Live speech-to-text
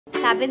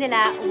Sabi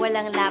nila,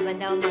 walang laban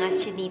daw ang mga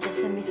chinita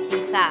sa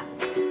mistisa.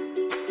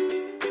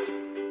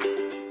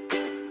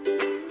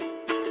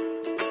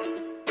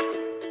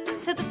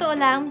 Sa totoo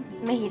lang,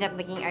 mahirap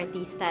maging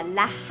artista.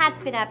 Lahat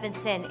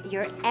pinapansin,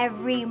 your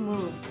every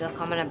move. They'll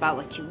comment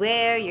about what you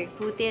wear, your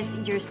cutis,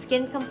 your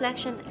skin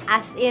complexion,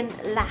 as in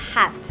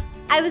lahat.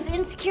 I was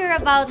insecure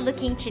about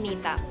looking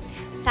chinita.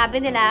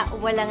 Sabi nila,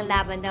 walang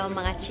laban daw ang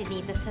mga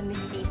chinita sa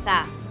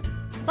mistisa.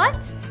 But,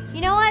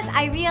 you know what?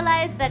 I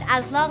realized that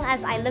as long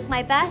as I look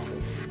my best,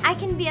 I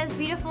can be as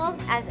beautiful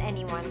as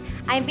anyone.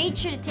 I made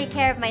sure to take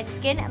care of my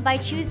skin by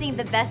choosing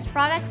the best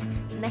products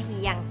na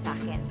hiyang sa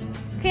akin.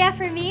 Kaya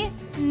for me,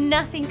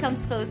 nothing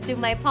comes close to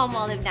my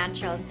Palmolive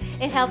Naturals.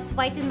 It helps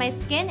whiten my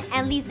skin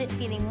and leaves it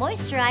feeling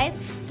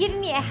moisturized, giving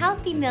me a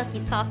healthy, milky,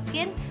 soft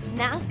skin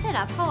na ang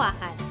sarap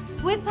hawakan.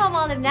 With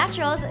Palmolive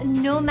Naturals,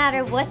 no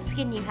matter what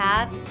skin you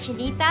have,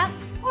 chinita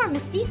or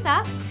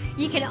mestiza,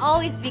 you can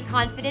always be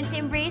confident to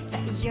embrace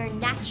your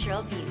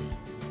natural beauty.